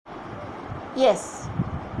Yes,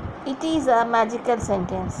 it is a magical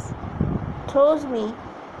sentence. Throws me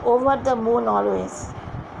over the moon always.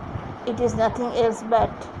 It is nothing else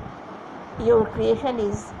but your creation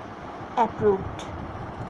is approved.